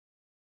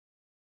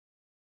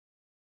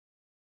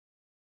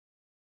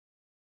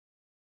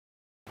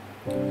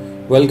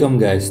Welcome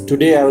guys,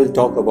 today I will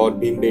talk about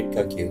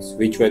Bhimbetka caves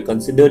which were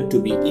considered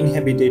to be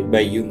inhabited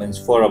by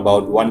humans for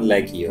about 1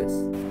 lakh years.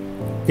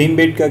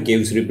 Bhimbetka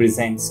caves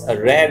represents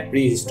a rare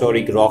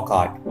prehistoric rock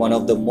art, one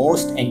of the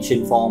most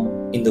ancient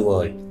form in the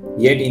world,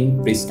 yet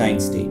in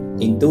pristine state.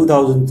 In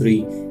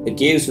 2003, the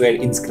caves were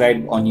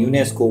inscribed on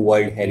UNESCO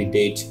World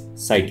Heritage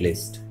Site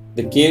list.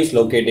 The caves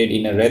located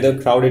in a rather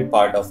crowded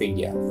part of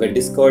India were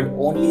discovered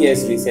only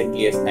as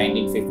recently as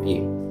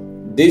 1958.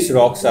 These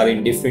rocks are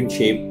in different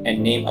shape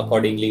and named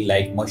accordingly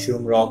like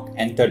mushroom rock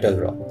and turtle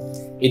rock.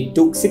 It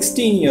took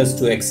 16 years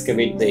to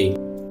excavate the area.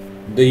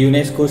 The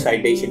UNESCO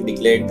citation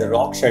declared the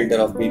Rock Shelter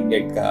of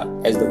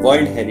Bhimbetka as the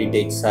World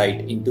Heritage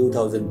Site in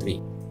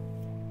 2003.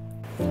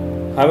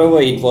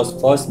 However, it was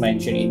first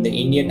mentioned in the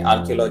Indian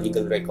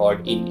archaeological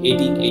record in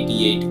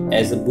 1888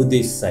 as a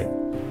Buddhist site.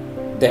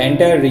 The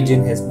entire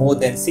region has more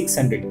than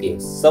 600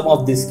 caves. Some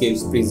of these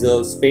caves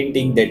preserve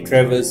paintings that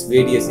traverse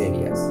various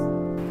areas.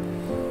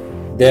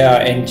 There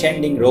are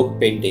enchanting rock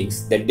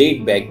paintings that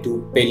date back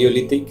to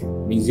Paleolithic,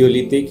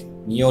 Mesolithic,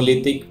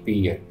 Neolithic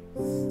period.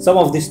 Some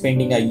of these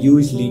paintings are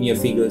huge linear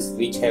figures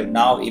which have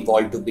now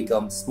evolved to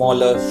become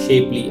smaller,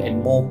 shapely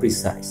and more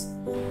precise.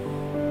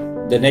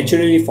 The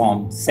naturally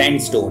formed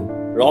sandstone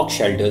rock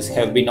shelters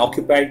have been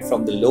occupied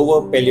from the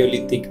Lower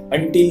Palaeolithic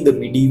until the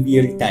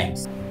medieval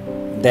times.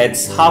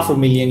 That's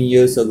 500,000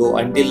 years ago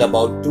until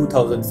about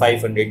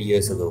 2500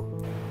 years ago.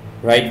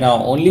 Right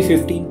now only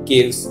 15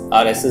 caves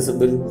are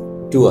accessible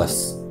to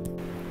us.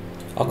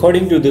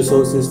 According to the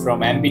sources from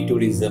MP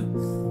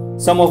Tourism,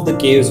 some of the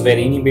caves were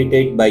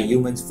inhabited by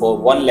humans for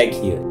 1 lakh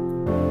years.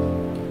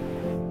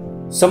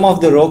 Some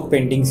of the rock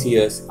paintings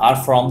here are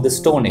from the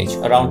Stone Age,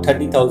 around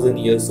 30,000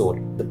 years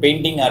old. The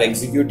paintings are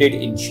executed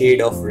in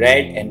shade of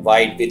red and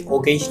white with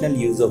occasional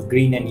use of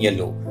green and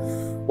yellow.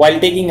 While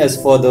taking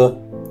us further,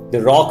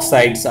 the rock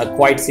sites are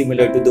quite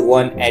similar to the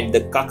one at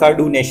the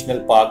Kakadu National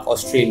Park,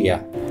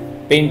 Australia.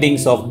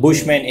 Paintings of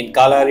Bushmen in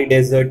Kalahari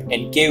Desert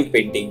and cave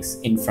paintings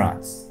in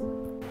France.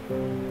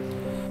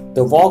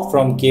 The walk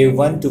from cave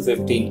 1 to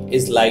 15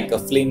 is like a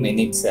film in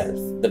itself.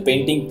 The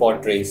painting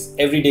portrays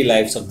everyday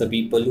lives of the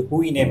people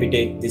who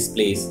inhabited this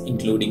place,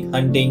 including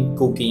hunting,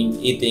 cooking,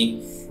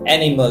 eating,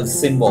 animals,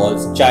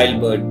 symbols,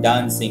 childbirth,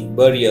 dancing,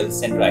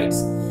 burials and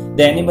rites.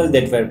 The animals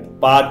that were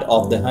part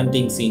of the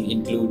hunting scene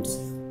includes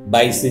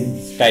bison,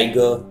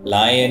 tiger,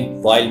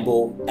 lion, wild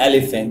boar,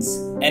 elephants,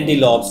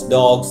 antelopes,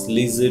 dogs,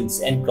 lizards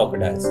and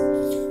crocodiles.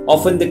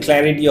 Often the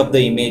clarity of the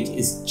image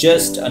is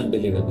just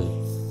unbelievable.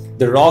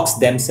 The rocks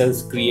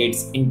themselves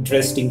creates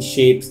interesting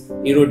shapes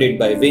eroded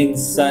by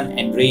winds, sun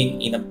and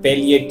rain in a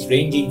palette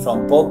ranging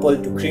from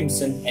purple to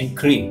crimson and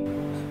cream.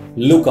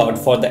 Look out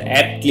for the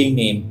aptly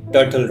named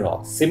Turtle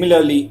Rock.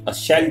 Similarly, a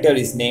shelter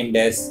is named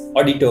as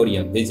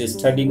Auditorium, which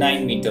is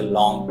 39 meter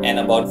long and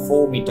about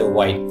 4 meter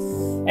wide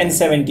and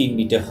 17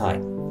 meter high.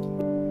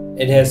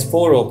 It has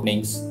 4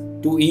 openings,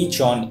 2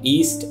 each on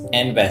east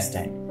and west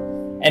end.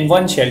 And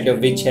one shelter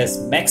which has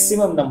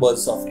maximum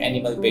numbers of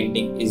animal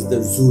painting is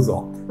the Zoo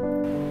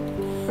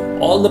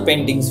Rock. All the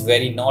paintings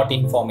vary not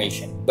in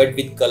formation but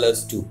with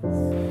colors too.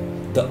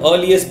 The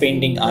earliest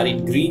paintings are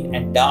in green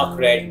and dark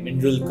red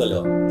mineral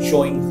color,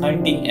 showing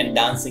hunting and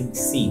dancing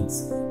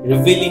scenes,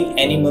 revealing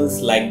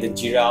animals like the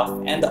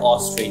giraffe and the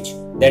ostrich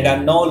that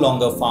are no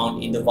longer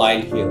found in the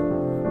wild here.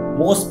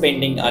 Most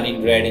paintings are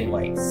in red and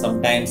white,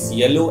 sometimes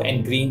yellow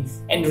and green,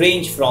 and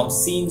range from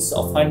scenes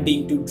of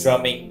hunting to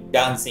drumming,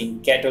 dancing,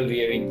 cattle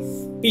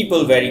rearing,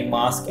 people wearing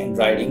masks and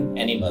riding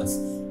animals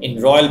in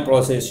royal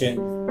procession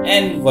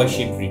and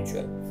worship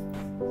ritual.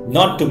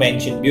 Not to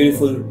mention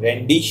beautiful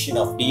rendition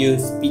of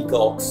deers,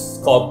 peacocks,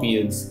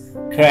 scorpions,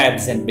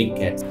 crabs and big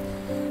cats.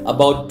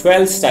 About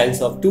 12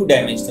 styles of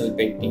two-dimensional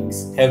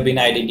paintings have been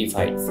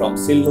identified, from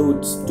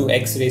silhouettes to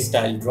X-ray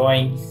style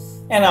drawing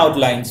and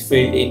outlines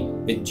filled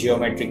in with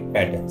geometric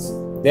patterns.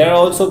 There are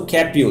also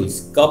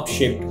capules,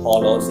 cup-shaped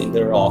hollows in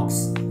the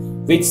rocks,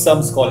 which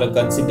some scholars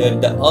consider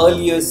the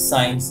earliest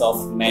signs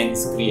of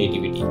man's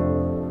creativity.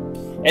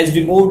 As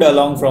we moved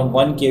along from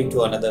one cave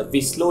to another,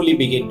 we slowly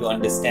began to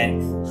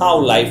understand how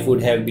life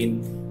would have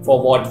been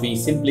for what we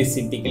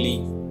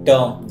simplistically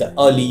term the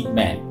early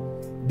man.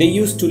 They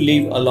used to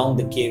live along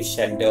the cave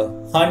shelter,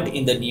 hunt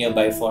in the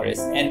nearby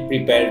forest, and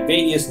prepare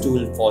various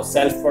tools for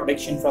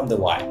self-protection from the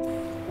wild.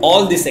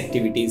 All these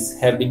activities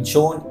have been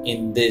shown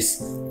in these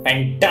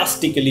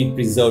fantastically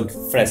preserved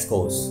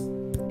frescoes.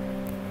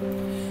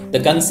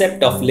 The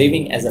concept of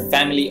living as a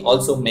family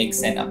also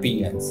makes an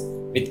appearance,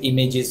 with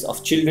images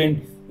of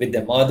children with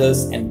their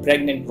mothers and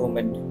pregnant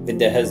women with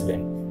their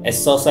husband.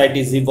 As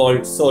societies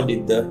evolved, so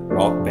did the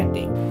rock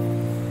painting.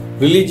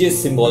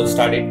 Religious symbols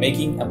started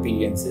making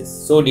appearances,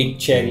 so did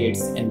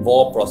chariots and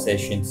war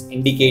processions,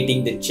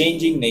 indicating the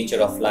changing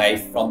nature of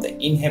life from the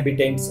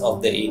inhabitants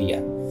of the area.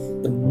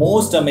 The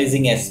most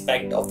amazing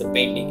aspect of the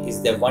painting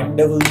is their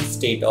wonderful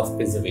state of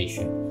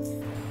preservation.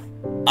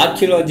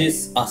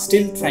 Archaeologists are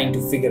still trying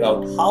to figure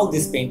out how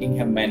this painting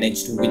have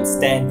managed to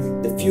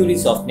withstand the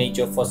furies of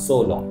nature for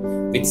so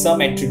long, with some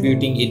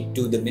attributing it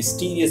to the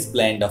mysterious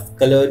blend of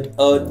colored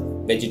earth,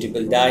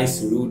 vegetable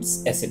dyes,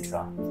 roots,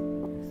 etc.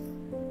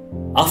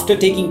 After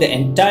taking the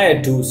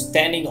entire tour,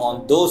 standing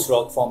on those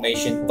rock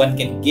formations, one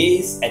can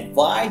gaze at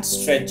wide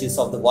stretches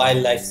of the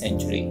wildlife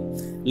sanctuary.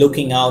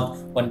 Looking out,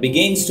 one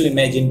begins to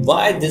imagine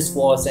why this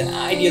was an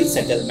ideal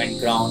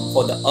settlement ground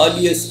for the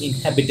earliest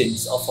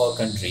inhabitants of our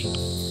country.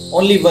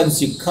 Only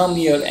once you come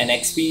here and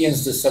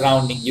experience the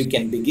surrounding, you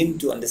can begin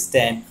to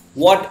understand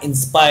what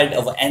inspired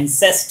our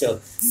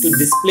ancestors to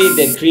display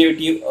their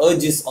creative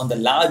urges on the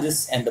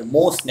largest and the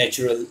most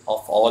natural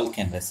of all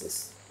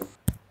canvases.